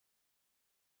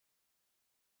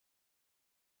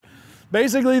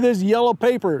Basically this yellow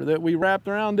paper that we wrapped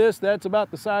around this, that's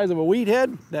about the size of a wheat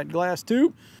head, that glass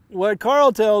tube. What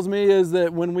Carl tells me is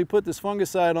that when we put this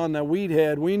fungicide on that wheat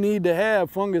head, we need to have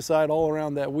fungicide all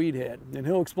around that wheat head. And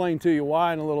he'll explain to you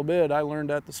why in a little bit. I learned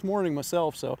that this morning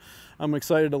myself, so I'm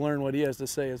excited to learn what he has to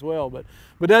say as well. But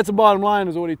that's the bottom line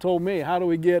is what he told me. How do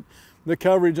we get the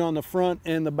coverage on the front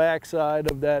and the back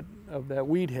side of that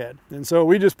wheat head? And so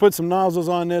we just put some nozzles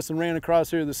on this and ran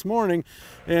across here this morning,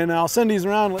 and I'll send these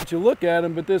around and let you look at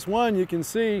them. But this one, you can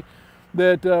see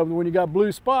that when you got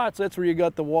blue spots, that's where you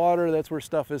got the water, that's where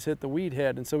stuff has hit the wheat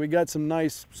head. And so we got some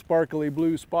nice sparkly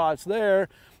blue spots there,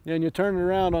 and you turn it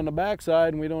around on the back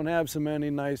side and we don't have so many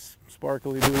nice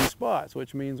sparkly blue spots,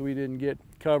 which means we didn't get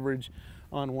coverage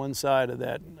on one side of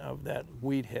that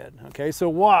wheat head. Okay, so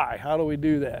why? How do we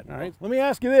do that? All right, let me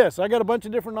ask you this. I got a bunch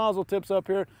of different nozzle tips up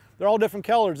here. They're all different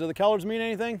colors. Do the colors mean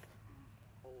anything?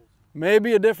 Holes.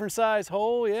 Maybe a different size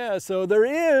hole, yeah. So there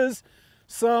is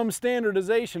some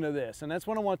standardization of this, and that's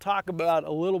what I want to talk about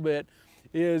a little bit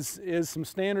is some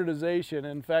standardization.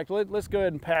 In fact, let's go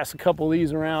ahead and pass a couple of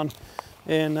these around.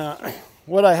 And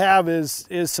what I have is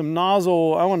some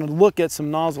nozzle. I want to look at some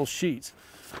nozzle sheets.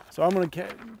 So I'm going to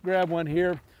grab one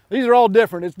here. These are all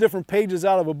different. It's different pages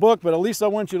out of a book, but at least I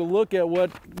want you to look at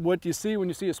what you see when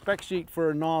you see a spec sheet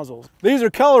for nozzles. These are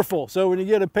colorful, so when you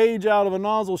get a page out of a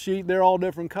nozzle sheet, they're all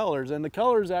different colors, and the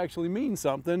colors actually mean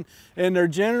something, and they're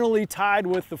generally tied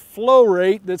with the flow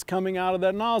rate that's coming out of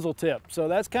that nozzle tip. So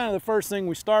that's kind of the first thing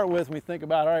we start with when we think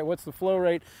about, all right, what's the flow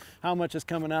rate? How much is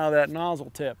coming out of that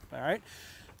nozzle tip, all right?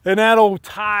 And that'll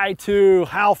tie to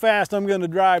how fast I'm going to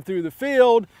drive through the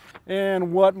field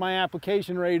and what my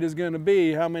application rate is going to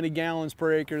be, how many gallons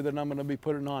per acre that I'm going to be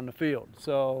putting on the field.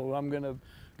 So I'm going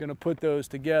to put those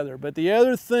together. But the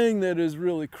other thing that is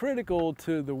really critical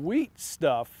to the wheat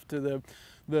stuff, to the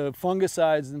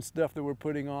fungicides and stuff that we're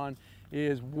putting on,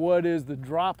 is what is the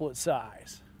droplet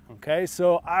size. Okay,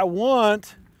 so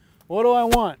what do I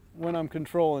want when I'm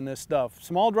controlling this stuff?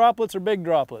 Small droplets or big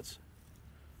droplets?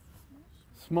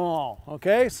 Small,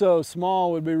 okay, so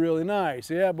small would be really nice.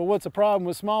 Yeah, but what's the problem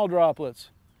with small droplets?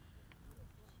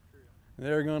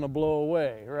 They're going to blow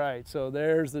away, right? So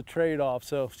there's the trade-off.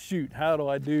 So shoot, how do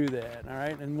I do that? All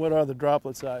right, and what are the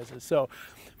droplet sizes? So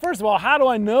first of all, how do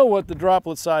I know what the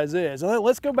droplet size is?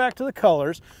 Let's go back to the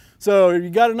colors. So you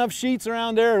got enough sheets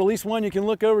around there, or at least one you can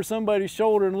look over somebody's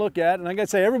shoulder and look at. And I got to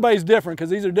say, everybody's different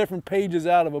because these are different pages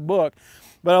out of a book.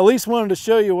 But I at least wanted to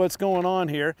show you what's going on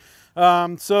here.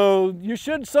 So you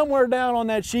should, somewhere down on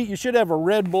that sheet, you should have a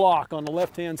red block on the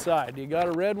left-hand side. You got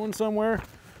a red one somewhere?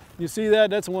 You see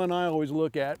that? That's the one I always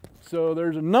look at. So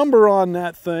there's a number on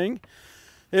that thing,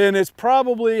 and it's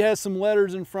probably has some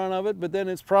letters in front of it, but then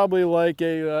it's probably like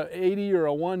a 80 or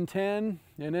a 110,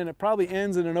 and then it probably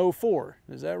ends in an 04.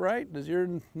 Is that right? Does your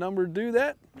number do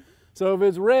that? So if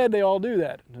it's red, they all do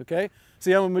that, okay?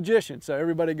 See, I'm a magician, so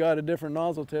everybody got a different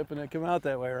nozzle tip and it came out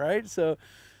that way, right? So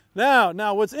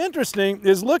now what's interesting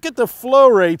is look at the flow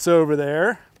rates over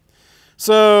there.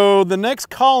 So the next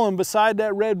column beside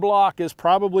that red block is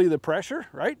probably the pressure,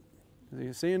 right? Are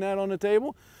you seeing that on the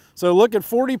table? So look at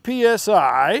 40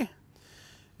 PSI,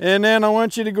 and then I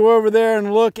want you to go over there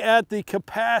and look at the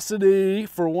capacity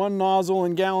for one nozzle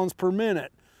in gallons per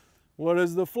minute. What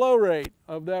is the flow rate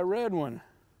of that red one?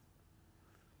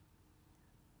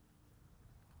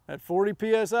 At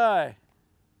 40 PSI,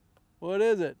 what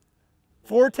is it?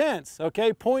 0.4,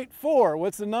 okay, 0.4.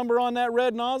 What's the number on that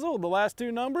red nozzle? The last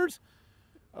two numbers?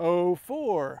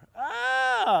 04.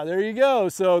 Ah, there you go.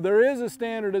 So there is a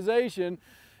standardization,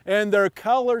 and they're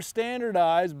color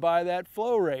standardized by that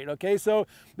flow rate. Okay, so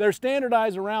they're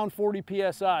standardized around 40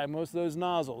 PSI, most of those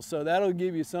nozzles. So that'll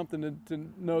give you something to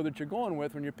know that you're going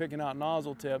with when you're picking out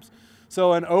nozzle tips.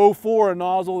 So an 04, a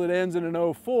nozzle that ends in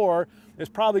an 04, is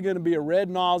probably going to be a red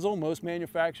nozzle. Most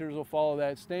manufacturers will follow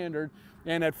that standard.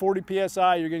 And at 40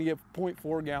 PSI, you're going to get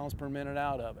 0.4 gallons per minute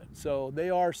out of it. So they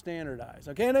are standardized.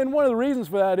 Okay, and then one of the reasons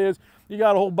for that is you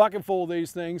got a whole bucket full of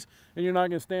these things, and you're not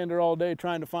going to stand there all day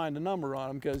trying to find a number on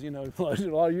them because, you know, a lot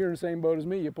of you are in the same boat as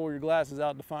me. You pull your glasses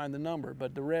out to find the number,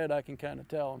 but the red I can kind of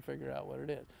tell and figure out what it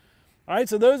is. All right,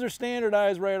 so those are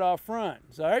standardized right off front.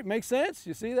 So, all right, makes sense?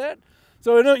 You see that?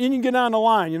 So you can get down the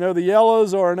line. You know, the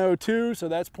yellows are an 02, so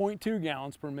that's 0.2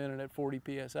 gallons per minute at 40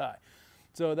 PSI.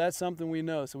 So that's something we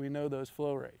know, so we know those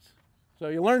flow rates. So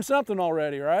you learned something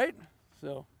already, right?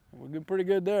 So we're pretty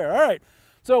good there. All right,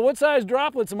 so what size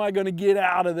droplets am I going to get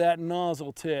out of that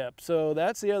nozzle tip? So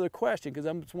that's the other question, because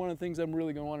it's one of the things I'm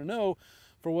really going to want to know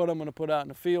for what I'm going to put out in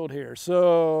the field here.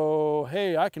 So,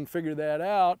 hey, I can figure that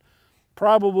out.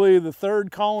 Probably the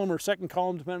third column or second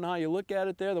column, depending on how you look at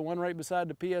it there, the one right beside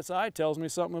the PSI tells me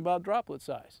something about droplet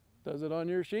size. Does it on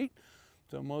your sheet?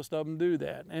 So most of them do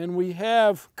that. And we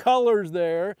have colors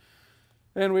there,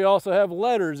 and we also have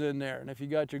letters in there. And if you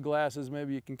got your glasses,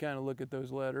 maybe you can kind of look at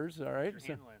those letters, all right?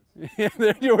 Your hand lens. Yeah,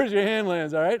 there's your hand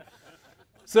lens, all right?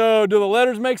 So do the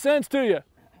letters make sense to you?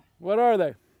 What are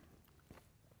they?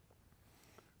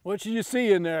 What should you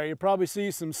see in there? You probably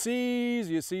see some C's,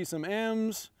 you see some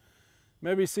M's,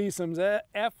 maybe see some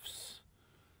F's,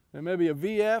 and maybe a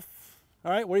VF.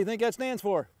 All right, what do you think that stands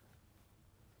for?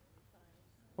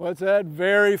 What's that?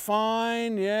 Very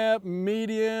fine, yep,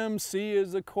 medium, C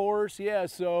is the coarse, yeah.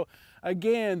 So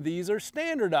again, these are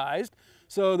standardized.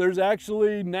 So there's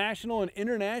actually national and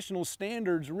international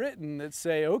standards written that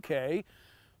say, okay,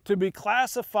 to be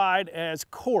classified as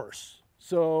coarse.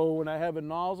 So when I have a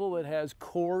nozzle that has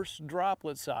coarse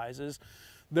droplet sizes,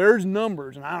 there's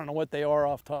numbers, and I don't know what they are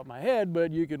off the top of my head,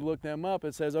 but you could look them up.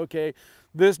 It says, okay,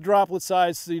 this droplet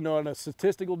size, you know, in a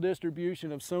statistical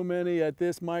distribution of so many at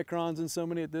this microns and so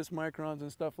many at this microns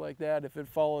and stuff like that, if it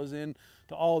follows in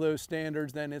to all those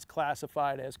standards, then it's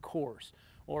classified as coarse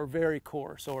or very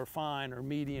coarse or fine or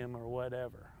medium or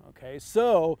whatever, okay?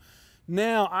 So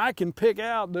now I can pick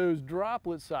out those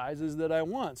droplet sizes that I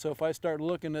want. So if I start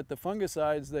looking at the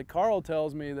fungicides that Carl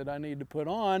tells me that I need to put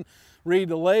on, read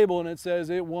the label and it says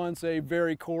it wants a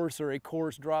very coarse or a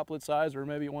coarse droplet size, or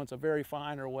maybe it wants a very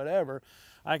fine or whatever,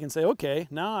 I can say, okay,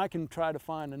 now I can try to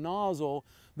find a nozzle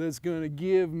that's going to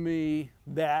give me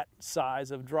that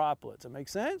size of droplets. That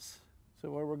makes sense?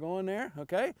 So where we're going there,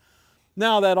 okay?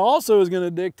 Now that also is going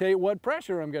to dictate what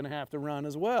pressure I'm going to have to run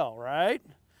as well, right?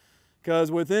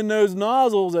 Because within those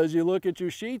nozzles, as you look at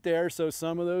your sheet there, so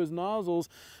some of those nozzles,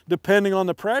 depending on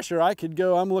the pressure, I could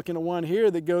go, I'm looking at one here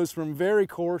that goes from very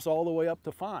coarse all the way up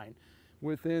to fine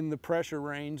within the pressure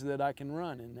range that I can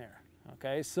run in there.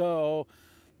 Okay, so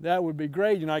that would be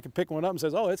great. You know, I could pick one up and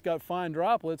says, oh, it's got fine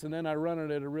droplets, and then I run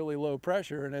it at a really low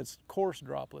pressure and it's coarse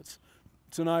droplets.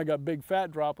 So now I got big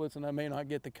fat droplets and I may not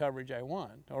get the coverage I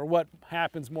want. Or what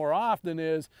happens more often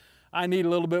is I need a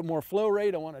little bit more flow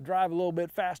rate. I want to drive a little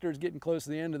bit faster. It's getting close to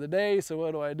the end of the day. So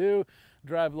what do?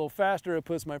 Drive a little faster. It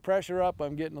puts my pressure up.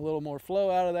 I'm getting a little more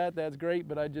flow out of that. That's great.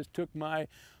 But I just took my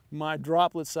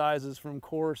droplet sizes from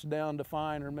coarse down to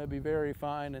fine or maybe very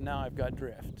fine, and now I've got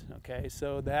drift. Okay,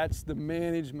 so that's the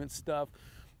management stuff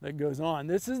that goes on.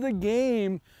 This is the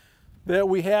game that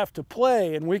we have to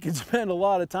play, and we could spend a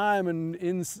lot of time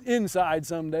inside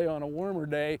someday on a warmer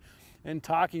day and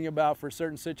talking about, for a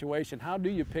certain situation, how do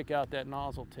you pick out that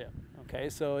nozzle tip? Okay,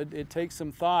 so it takes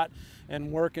some thought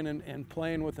and working and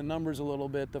playing with the numbers a little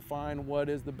bit to find what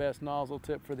is the best nozzle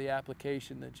tip for the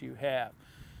application that you have.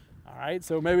 All right,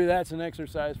 so maybe that's an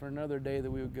exercise for another day that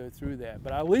we would go through that.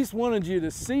 But I at least wanted you to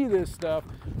see this stuff,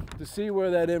 to see where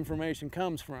that information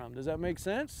comes from. Does that make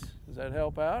sense? Does that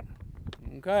help out?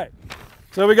 Okay,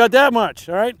 so we got that much,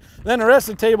 all right? Then the rest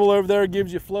of the table over there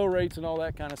gives you flow rates and all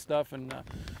that kind of stuff, and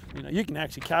you know, you can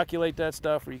actually calculate that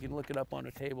stuff, or you can look it up on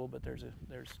a table, but there's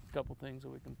a couple things that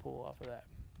we can pull off of that.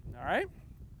 All right?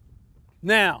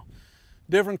 Now,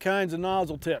 different kinds of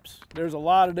nozzle tips. There's a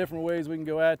lot of different ways we can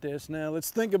go at this. Now,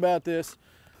 let's think about this.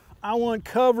 I want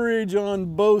coverage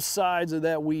on both sides of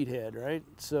that weed head, right?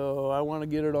 So I want to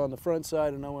get it on the front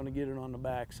side and I want to get it on the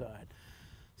back side.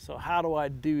 So how do I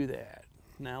do that?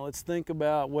 Now, let's think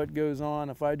about what goes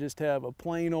on if I just have a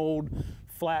plain old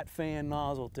flat fan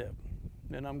nozzle tip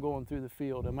and I'm going through the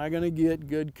field. Am I going to get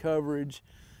good coverage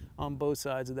on both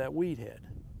sides of that weed head?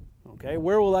 Okay,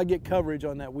 where will I get coverage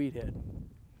on that weed head?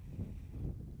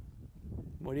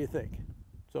 What do you think?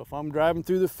 So if I'm driving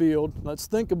through the field, let's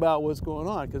think about what's going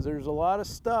on, because there's a lot of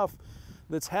stuff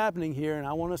that's happening here, and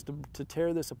I want us to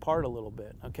tear this apart a little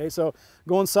bit. Okay, so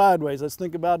going sideways, let's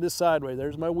think about this sideways.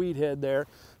 There's my weed head there.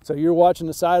 So you're watching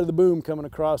the side of the boom coming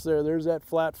across there. There's that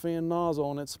flat fan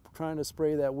nozzle, and it's trying to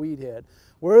spray that weed head.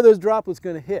 Where are those droplets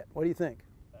going to hit? What do you think?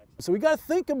 So we got to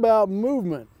think about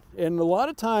movement, and a lot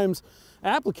of times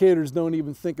applicators don't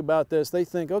even think about this. They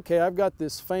think, okay, I've got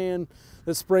this fan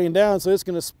that's spraying down, so it's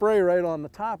going to spray right on the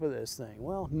top of this thing.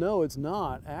 Well, no, it's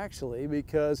not actually,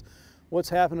 because what's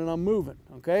happening, I'm moving,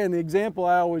 okay? And the example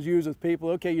I always use with people,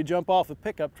 okay, you jump off a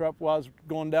pickup truck while it's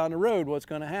going down the road, what's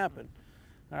going to happen?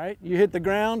 All right, you hit the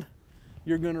ground,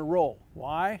 you're going to roll.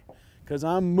 Why? Because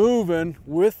I'm moving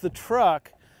with the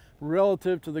truck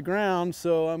relative to the ground,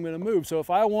 so I'm going to move. So if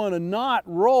I want to not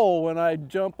roll when I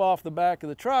jump off the back of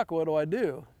the truck, what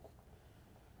do?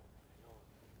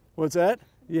 What's that?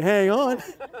 You hang on.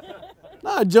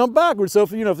 No, I jump backwards. So if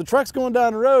the truck's going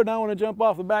down the road and I want to jump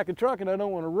off the back of the truck and I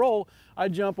don't want to roll, I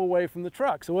jump away from the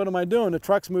truck. So what am I doing? The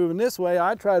truck's moving this way.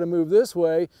 I try to move this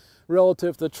way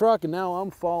relative to the truck, and now I'm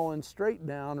falling straight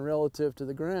down relative to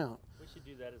the ground. We should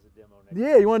do that as a demo next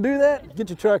Yeah, you want to do that? Get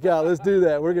your truck out. Let's do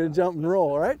that. We're going to jump and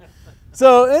roll, all right?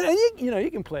 So, and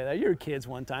you can play that. You were kids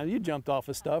one time. You jumped off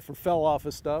of stuff or fell off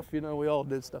of stuff. You know, we all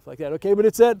did stuff like that. Okay, but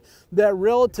it's that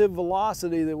relative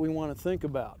velocity that we want to think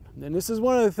about. And this is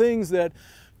one of the things that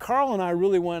Carl and I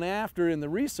really went after in the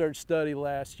research study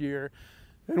last year.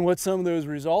 And what some of those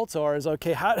results are is,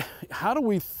 okay, how do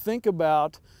we think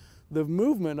about the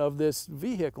movement of this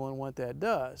vehicle and what that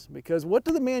does? Because what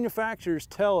do the manufacturers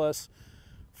tell us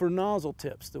for nozzle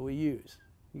tips that we use?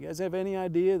 You guys have any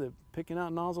idea that picking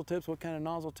out nozzle tips, what kind of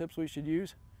nozzle tips we should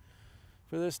use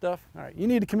for this stuff? All right, you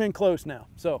need to come in close now.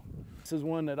 So this is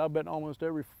one that I bet almost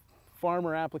every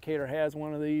farmer applicator has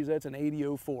one of these. That's an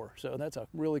 8004. So that's a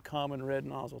really common red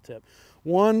nozzle tip.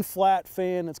 One flat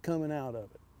fan that's coming out of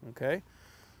it, okay?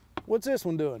 What's this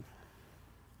one doing?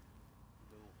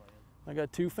 I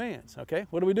got two fans, okay?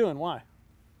 What are we doing? Why?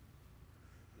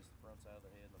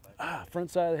 Front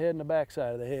side of the head and the back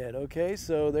side of the head. Okay,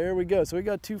 so there we go. So we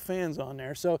got two fans on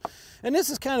there. So, and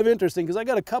this is kind of interesting because I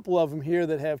got a couple of them here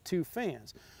that have two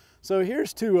fans. So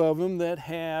here's two of them that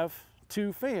have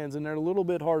two fans, and they're a little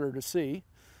bit harder to see.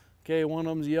 Okay, one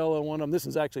of them's yellow, one of them, this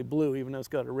is actually blue, even though it's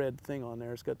got a red thing on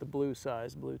there. It's got the blue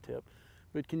size, blue tip.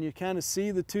 But can you kind of see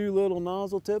the two little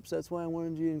nozzle tips? That's why I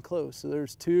wanted you in close. So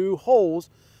there's two holes,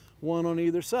 one on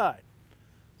either side.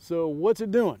 So what's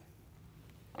it doing?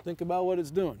 Think about what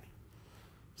it's doing.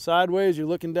 Sideways, you're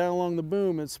looking down along the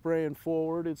boom, it's spraying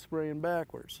forward, it's spraying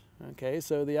backwards. Okay,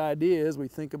 so the idea is we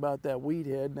think about that weed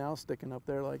head now sticking up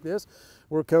there like this.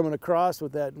 We're coming across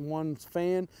with that one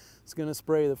fan. It's going to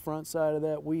spray the front side of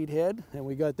that weed head, and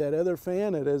we got that other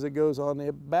fan that as it goes on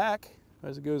the back,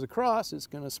 as it goes across, it's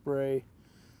going to spray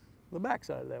the back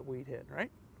side of that weed head,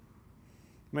 right?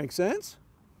 Make sense?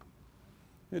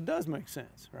 It does make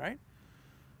sense, right?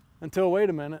 Until,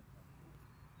 wait a minute,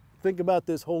 think about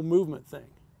this whole movement thing.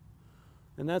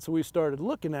 And that's what we started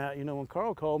looking at, you know, when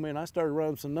Carl called me and I started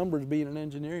running some numbers being an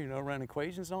engineer, you know, running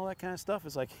equations and all that kind of stuff.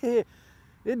 It's like, hey,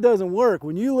 it doesn't work.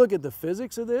 When you look at the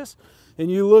physics of this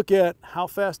and you look at how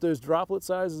fast those droplet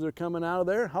sizes are coming out of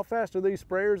there, how fast are these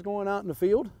sprayers going out in the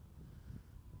field?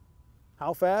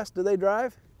 How fast do they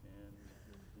drive?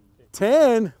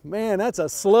 10? Man, that's a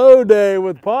slow day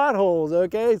with potholes,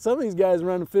 okay? Some of these guys are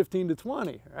running 15 to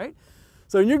 20, right?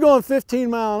 So when you're going 15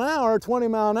 mile an hour, 20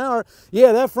 mile an hour,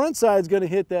 yeah, that front side's gonna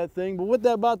hit that thing, but what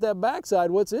about that back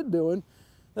side, what's it doing?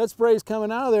 That spray's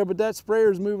coming out of there, but that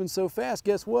sprayer's moving so fast,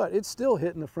 guess what? It's still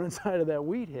hitting the front side of that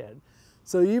weed head.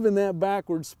 So even that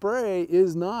backward spray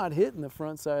is not hitting the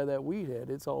front side of that weed head,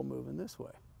 it's all moving this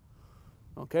way.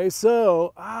 Okay,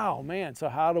 so, oh man, so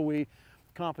how do we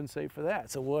compensate for that?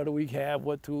 So what do we have,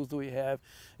 what tools do we have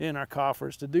in our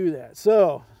coffers to do that?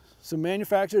 So, some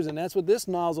manufacturers, and that's what this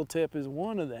nozzle tip is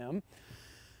one of them.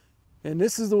 And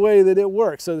this is the way that it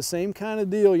works. So the same kind of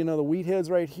deal, you know, the weed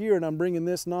head's right here and I'm bringing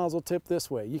this nozzle tip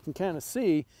this way. You can kind of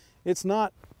see it's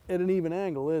not at an even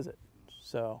angle, is it?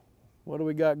 So what do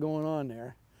we got going on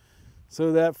there?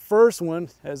 So that first one,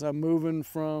 as I'm moving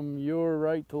from your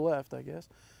right to left, I guess,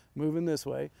 moving this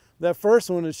way, that first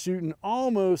one is shooting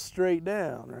almost straight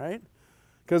down, right?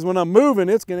 Because when I'm moving,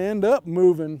 it's going to end up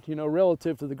moving, you know,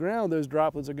 relative to the ground. Those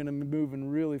droplets are going to be moving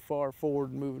really far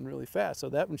forward and moving really fast. So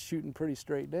that one's shooting pretty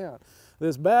straight down.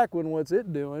 This back one, what's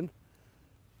it doing?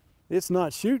 It's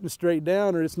not shooting straight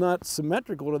down, or it's not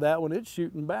symmetrical to that one. It's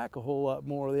shooting back a whole lot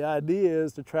more. The idea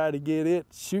is to try to get it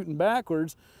shooting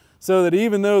backwards so that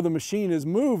even though the machine is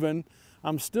moving,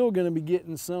 I'm still going to be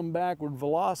getting some backward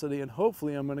velocity, and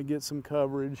hopefully I'm going to get some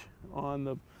coverage on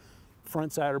the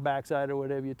front side or back side or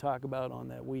whatever you talk about on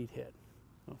that weed head.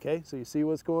 Okay, so you see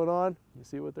what's going on? You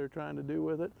see what they're trying to do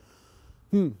with it?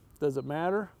 Does it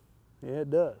matter? Yeah, it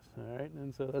does, all right?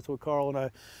 And so that's what Carl and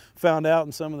I found out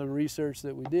in some of the research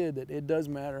that we did, that it does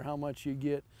matter how much you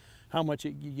get, how much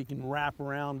you can wrap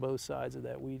around both sides of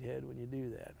that weed head when you do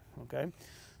that, okay?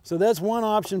 So that's one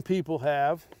option people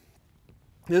have.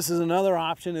 This is another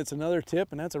option. It's another tip,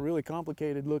 and that's a really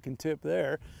complicated looking tip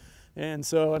there. And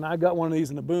so, and I got one of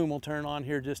these in the boom. We'll turn on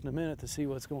here just in a minute to see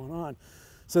what's going on.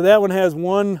 So that one has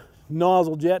one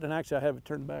nozzle jet, and actually I have it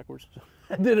turned backwards.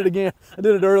 I did it again. I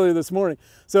did it earlier this morning.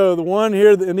 So the one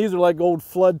here, and these are like old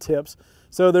flood tips.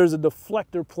 So there's a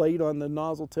deflector plate on the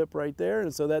nozzle tip right there,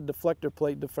 and so that deflector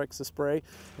plate deflects the spray.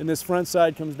 And this front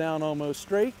side comes down almost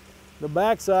straight. The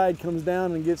back side comes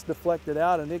down and gets deflected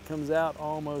out, and it comes out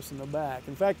almost in the back.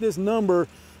 In fact, this number,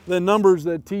 the numbers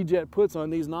that T-Jet puts on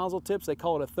these nozzle tips, they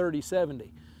call it a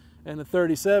 3070. And the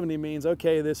 3070 means,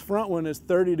 okay, this front one is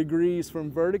 30 degrees from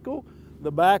vertical,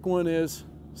 the back one is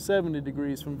 70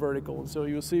 degrees from vertical. And so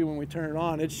you'll see when we turn it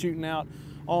on, it's shooting out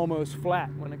almost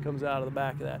flat when it comes out of the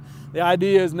back of that. The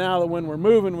idea is now that when we're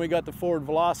moving, we got the forward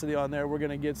velocity on there, we're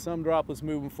going to get some droplets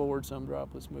moving forward, some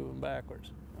droplets moving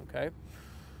backwards, okay?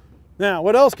 Now,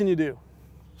 what else can you do?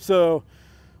 So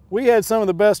we had some of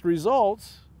the best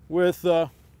results with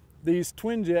these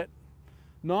twin jet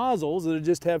nozzles that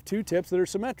just have two tips that are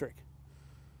symmetric.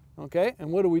 Okay,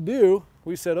 and what do?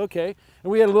 We said, okay,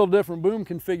 and we had a little different boom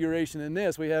configuration in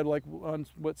this. We had like on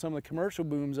what some of the commercial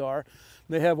booms are.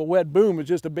 They have a wet boom. It's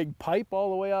just a big pipe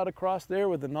all the way out across there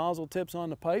with the nozzle tips on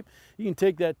the pipe. You can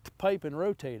take that pipe and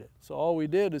rotate it. So all we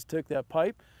did is took that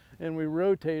pipe and we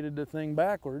rotated the thing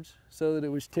backwards so that it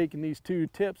was taking these two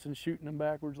tips and shooting them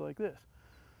backwards like this.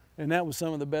 And that was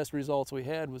some of the best results we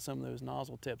had with some of those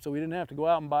nozzle tips. So we didn't have to go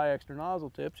out and buy extra nozzle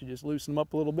tips. You just loosen them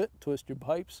up a little bit, twist your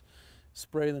pipes,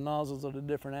 spray the nozzles at a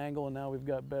different angle, and now we've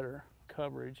got better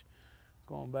coverage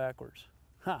going backwards.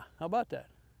 How about that?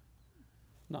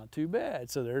 Not too bad.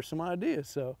 So there's some ideas.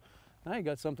 So now you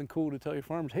got something cool to tell your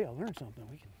farmers, hey, I learned something.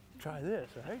 We can try this,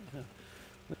 right?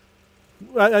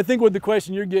 I think with the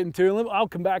question you're getting to, I'll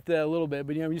come back to that a little bit,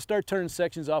 but when you start turning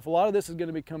sections off, a lot of this is going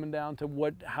to be coming down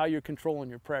to how you're controlling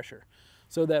your pressure.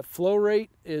 So that flow rate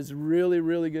is really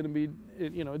going to be,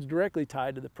 it's directly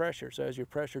tied to the pressure. So as your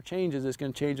pressure changes, it's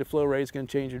going to change the flow rate, it's going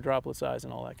to change your droplet size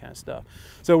and all that kind of stuff.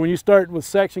 So when you start with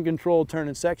section control,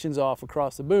 turning sections off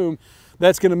across the boom,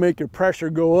 that's going to make your pressure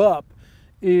go up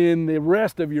in the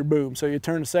rest of your boom. So you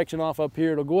turn a section off up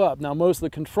here, it'll go up. Now most of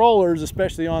the controllers,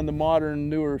 especially on the modern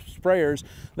newer sprayers,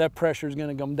 that pressure is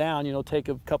going to come down. Take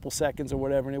a couple seconds or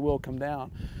whatever and it will come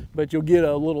down. But you'll get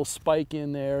a little spike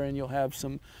in there and you'll have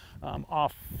some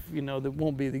off, that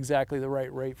won't be exactly the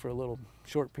right rate for a little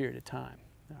short period of time.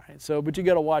 All right, so, but you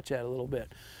got to watch that a little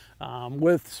bit.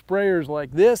 With sprayers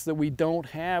like this that we don't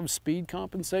have speed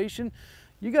compensation,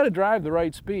 you got to drive the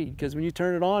right speed, because when you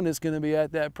turn it on, it's going to be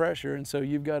at that pressure, and so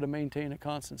you've got to maintain a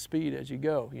constant speed as you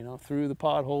go, through the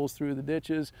potholes, through the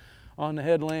ditches, on the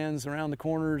headlands, around the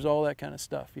corners, all that kind of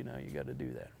stuff. You got to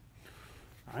do that.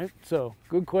 All right, so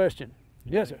good question.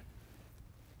 Yes, sir.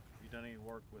 Done any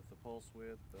work with the pulse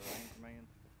width, the aim command?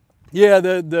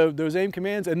 Yeah, those aim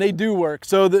commands, and they do work.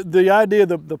 So the idea,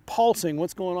 the pulsing,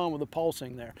 what's going on with the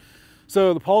pulsing there?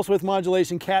 So the pulse width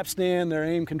modulation, Capstan, their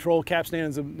aim control, Capstan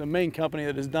is the main company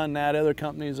that has done that. Other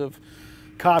companies have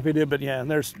copied it, but yeah,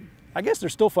 and I guess they're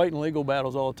still fighting legal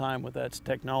battles all the time with that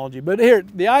technology. But here,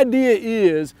 the idea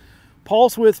is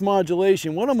pulse width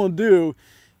modulation. What I'm gonna do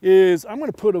is I'm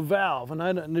going to put a valve, and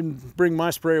I didn't bring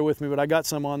my sprayer with me, but I got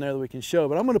some on there that we can show,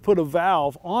 but I'm going to put a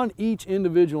valve on each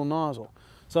individual nozzle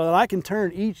so that I can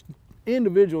turn each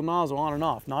individual nozzle on and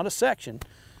off, not a section,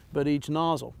 but each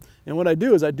nozzle. And what I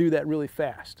do is I do that really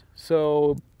fast.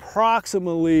 So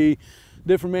approximately,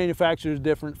 different manufacturers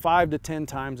different, 5 to 10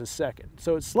 times a second.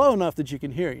 So it's slow enough that you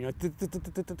can hear it.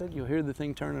 You'll hear the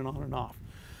thing turning on and off.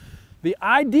 The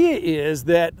idea is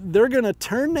that they're going to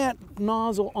turn that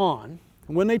nozzle on.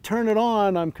 When they turn it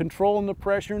on, I'm controlling the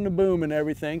pressure in the boom and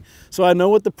everything. So I know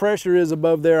what the pressure is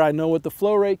above there. I know what the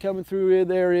flow rate coming through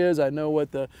there is. I know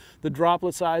what the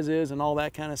droplet size is and all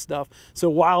that kind of stuff. So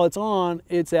while it's on,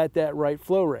 it's at that right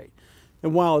flow rate.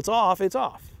 And while it's off, it's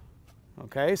off.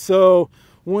 Okay, so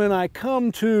when I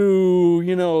come to,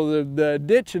 the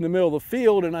ditch in the middle of the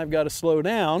field and I've got to slow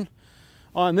down,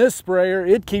 on this sprayer,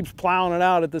 it keeps plowing it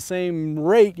out at the same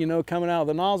rate, coming out of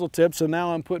the nozzle tip, so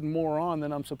now I'm putting more on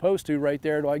than I'm supposed to right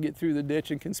there till I get through the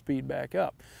ditch and can speed back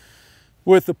up.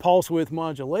 With the pulse width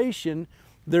modulation,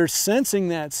 they're sensing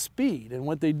that speed, and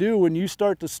what they do when you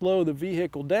start to slow the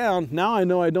vehicle down, now I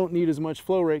know I don't need as much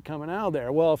flow rate coming out of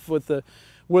there. Well, if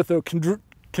with a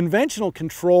conventional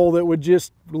control that would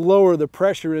just lower the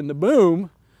pressure in the boom,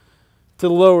 to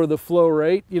lower the flow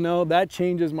rate, that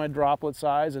changes my droplet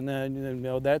size, and then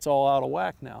that's all out of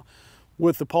whack now.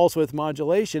 With the pulse width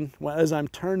modulation, as I'm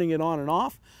turning it on and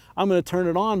off, I'm going to turn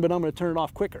it on, but I'm going to turn it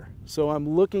off quicker. So I'm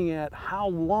looking at how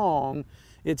long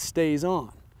it stays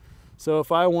on. So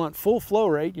if I want full flow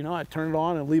rate, I turn it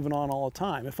on and leave it on all the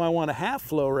time. If I want a half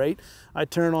flow rate, I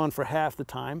turn it on for half the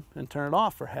time and turn it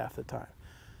off for half the time.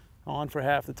 On for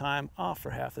half the time, off for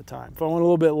half the time. If I want a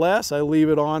little bit less, I leave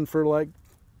it on for like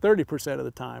 30% of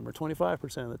the time or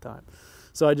 25% of the time.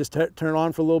 So I just turn it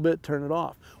on for a little bit, turn it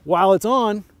off. While it's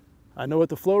on, I know what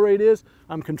the flow rate is,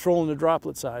 I'm controlling the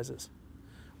droplet sizes.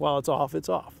 While it's off, it's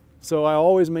off. So I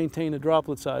always maintain the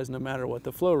droplet size no matter what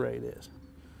the flow rate is.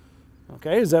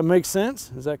 Okay, does that make sense?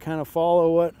 Does that kind of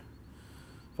follow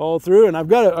through? And I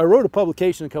wrote a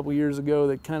publication a couple years ago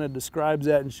that kind of describes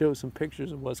that and shows some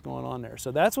pictures of what's going on there.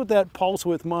 So that's what that pulse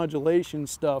width modulation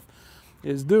stuff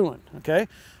is doing, okay?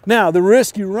 Now, the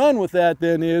risk you run with that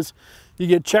then is, you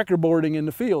get checkerboarding in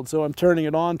the field. So I'm turning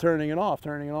it on, turning it off,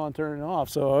 turning it on, turning it off.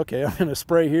 So okay, I'm gonna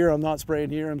spray here, I'm not spraying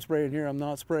here, I'm spraying here, I'm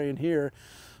not spraying here.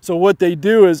 So what they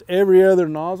do is every other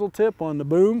nozzle tip on the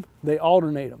boom, they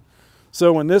alternate them.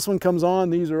 So when this one comes on,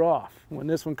 these are off. When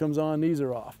this one comes on, these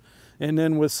are off. And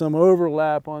then with some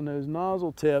overlap on those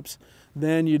nozzle tips,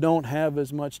 then you don't have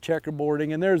as much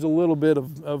checkerboarding, and there's a little bit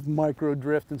of micro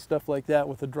drift and stuff like that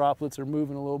with the droplets are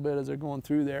moving a little bit as they're going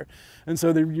through there. And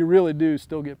so you really do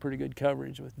still get pretty good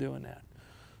coverage with doing that.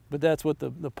 But that's what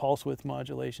the pulse width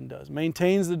modulation does.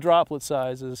 Maintains the droplet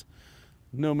sizes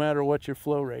no matter what your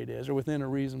flow rate is, or within a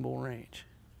reasonable range.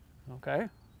 Okay?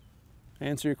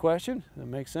 Answer your question? That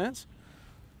makes sense?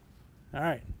 All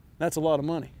right, that's a lot of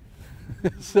money.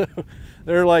 So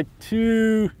they're like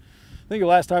I think the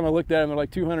last time I looked at them, they're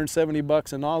like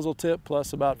 $270 a nozzle tip,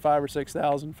 plus about $5,000 or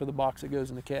 $6,000 for the box that goes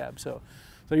in the cab. So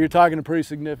you're talking a pretty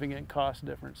significant cost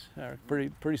difference, or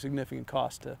pretty significant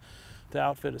cost to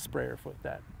outfit a sprayer with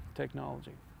that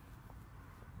technology.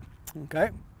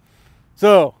 Okay,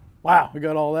 so wow, we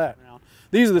got all that.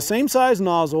 These are the same size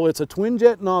nozzle. It's a twin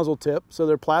jet nozzle tip, so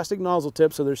they're plastic nozzle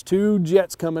tips, so there's two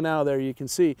jets coming out of there, you can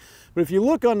see. But if you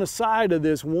look on the side of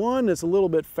this one that's a little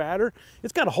bit fatter,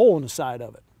 it's got a hole in the side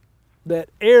of it that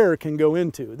air can go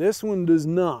into. This one does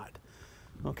not.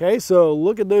 Okay, so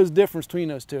look at those difference between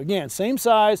those two. Again, same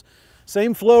size,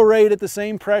 same flow rate at the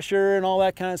same pressure and all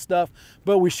that kind of stuff,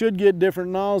 but we should get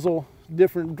different nozzle,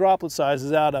 different droplet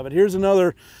sizes out of it. Here's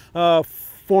another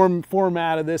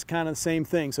format of this kind of same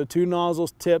thing. So two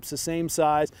nozzles tips the same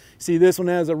size. See, this one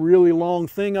has a really long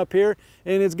thing up here,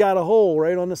 and it's got a hole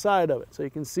right on the side of it. So you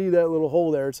can see that little hole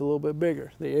there. It's a little bit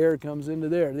bigger. The air comes into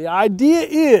there. The idea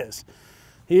is,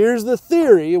 here's the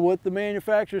theory of what the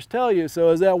manufacturers tell you. So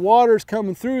as that water's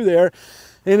coming through there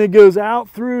and it goes out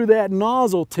through that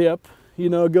nozzle tip, you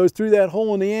know, it goes through that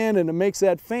hole in the end and it makes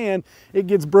that fan, it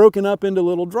gets broken up into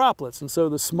little droplets. And so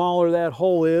the smaller that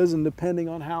hole is, and depending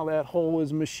on how that hole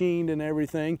is machined and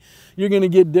everything, you're going to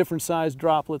get different sized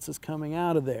droplets that's coming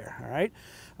out of there, all right?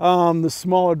 The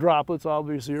smaller droplets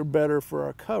obviously are better for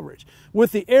our coverage.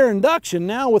 With the air induction,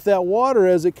 now with that water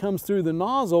as it comes through the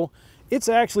nozzle, it's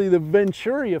actually the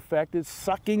Venturi effect. It's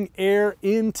sucking air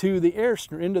into the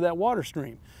into that water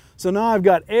stream. So now I've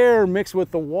got air mixed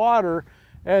with the water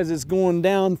as it's going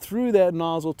down through that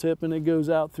nozzle tip and it goes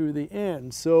out through the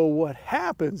end. So what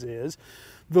happens is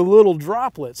the little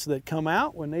droplets that come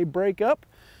out when they break up,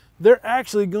 they're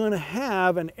actually going to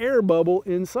have an air bubble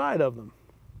inside of them.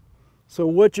 So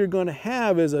what you're going to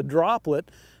have is a droplet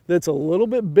that's a little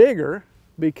bit bigger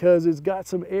because it's got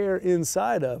some air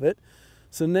inside of it.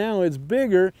 So now it's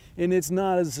bigger and it's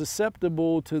not as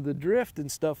susceptible to the drift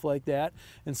and stuff like that.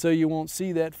 And so you won't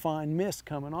see that fine mist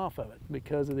coming off of it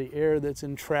because of the air that's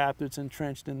entrapped, that's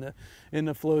entrenched in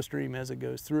the flow stream as it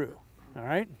goes through. All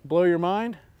right, blow your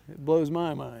mind? It blows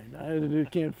my mind. I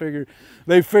can't figure,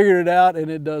 they figured it out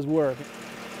and it does work.